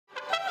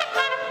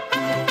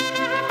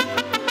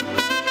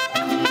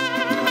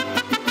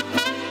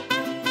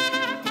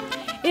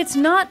It's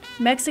not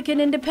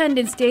Mexican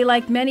Independence Day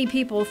like many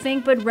people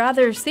think, but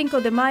rather Cinco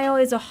de Mayo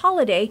is a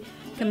holiday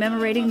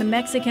commemorating the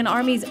Mexican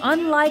Army's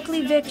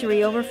unlikely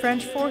victory over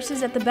French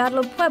forces at the Battle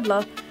of Puebla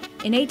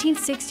in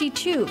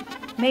 1862,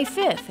 May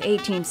 5th,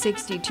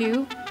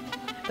 1862.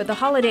 But the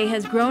holiday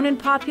has grown in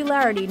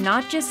popularity,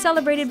 not just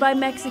celebrated by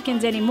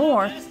Mexicans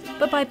anymore,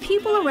 but by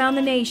people around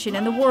the nation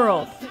and the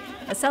world.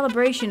 A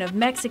celebration of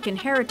Mexican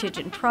heritage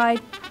and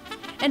pride.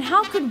 And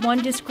how could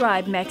one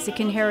describe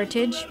Mexican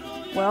heritage?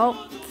 Well,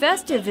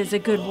 festive is a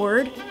good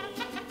word.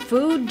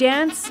 Food,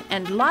 dance,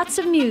 and lots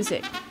of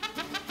music.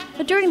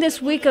 But during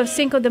this week of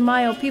Cinco de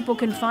Mayo, people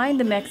can find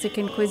the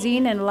Mexican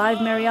cuisine and live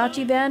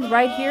mariachi band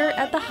right here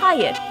at the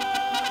Hyatt.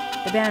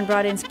 The band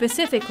brought in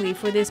specifically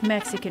for this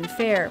Mexican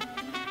fair.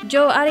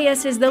 Joe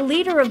Arias is the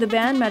leader of the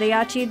band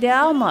Mariachi de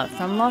Alma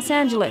from Los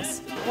Angeles.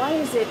 Why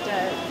is it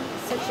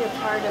such a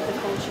part of the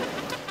culture?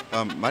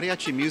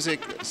 Mariachi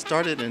music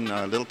started in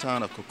a little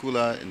town of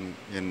Cocula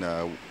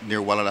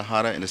near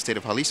Guadalajara in the state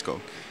of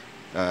Jalisco.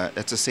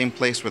 That's the same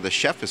place where the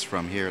chef is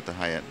from here at the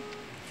Hyatt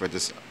for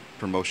this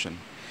promotion.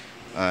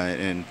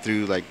 And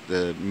through like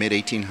the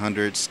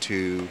mid-1800s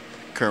to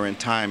current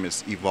time,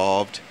 it's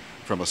evolved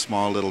from a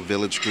small little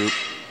village group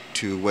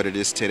to what it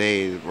is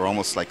today. We're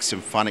almost like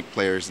symphonic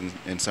players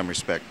in some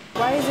respect.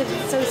 Why is it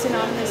so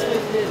synonymous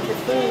with the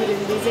food?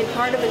 And is it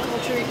part of the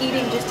culture,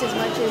 eating just as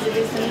much as it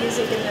is the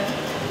music and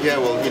the... Yeah,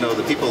 well, you know,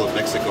 the people of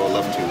Mexico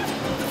love to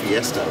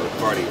fiesta or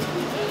party.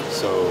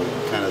 So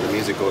kind of the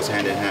music goes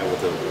hand in hand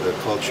with the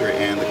culture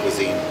and the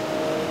cuisine.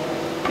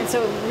 And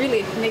so it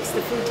really makes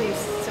the food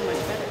taste so much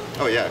better.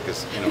 Oh yeah,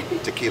 because, you know,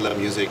 tequila,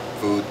 music,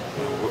 food,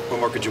 what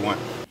more could you want?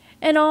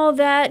 And all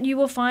that you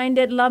will find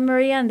at La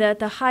Merienda at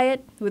the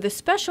Hyatt with a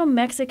special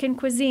Mexican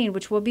cuisine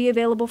which will be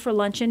available for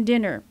lunch and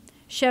dinner.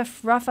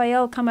 Chef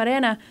Rafael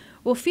Camarena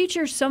will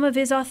feature some of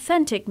his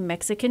authentic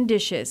Mexican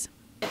dishes.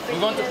 We're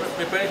going to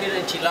prepare here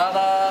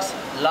enchiladas,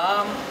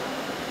 lamb,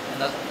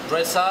 and a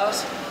red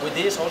sauce. With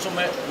this, also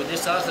with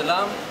this sauce, the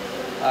lamb,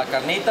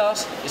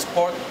 carnitas, is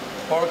pork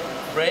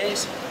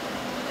braised,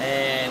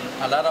 and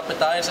a lot of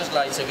appetizers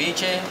like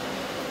ceviche,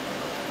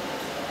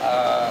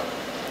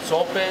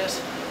 sopes.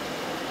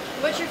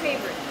 What's your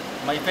favorite?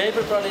 My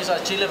favorite probably is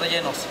chile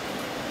rellenos.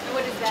 And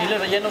what is that? Chile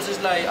rellenos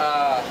is like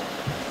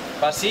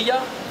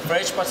pasilla,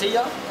 fresh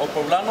pasilla, or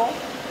poblano,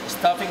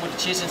 stuffing with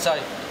cheese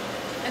inside.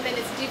 And then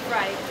it's deep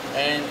fried.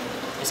 And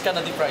it's kind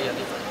of deep fried, yeah,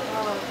 deep fried.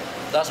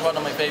 Oh. That's one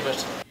of my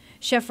favorites.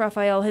 Chef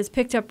Rafael has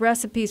picked up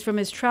recipes from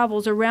his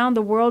travels around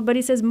the world, but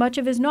he says much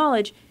of his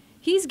knowledge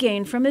he's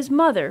gained from his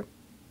mother,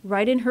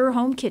 right in her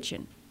home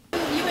kitchen.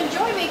 You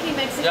enjoy making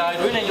Mexican food? Yeah,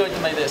 I really enjoy to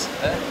make this.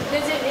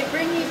 Does it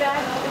bring you back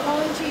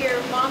home to your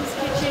mom's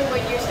kitchen when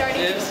you're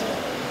starting? Yes.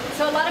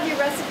 So a lot of your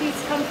recipes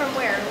come from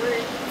where?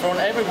 From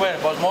everywhere,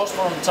 but most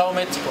from South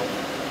Mexico.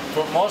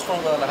 Most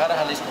from Guadalajara,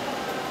 Jalisco.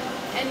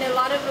 And a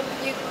lot of them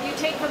you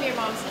take from your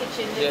mom's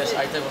kitchen? Yes,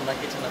 I take from my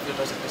kitchen a few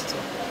recipes too.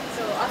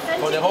 So authentic.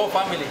 For the whole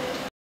family.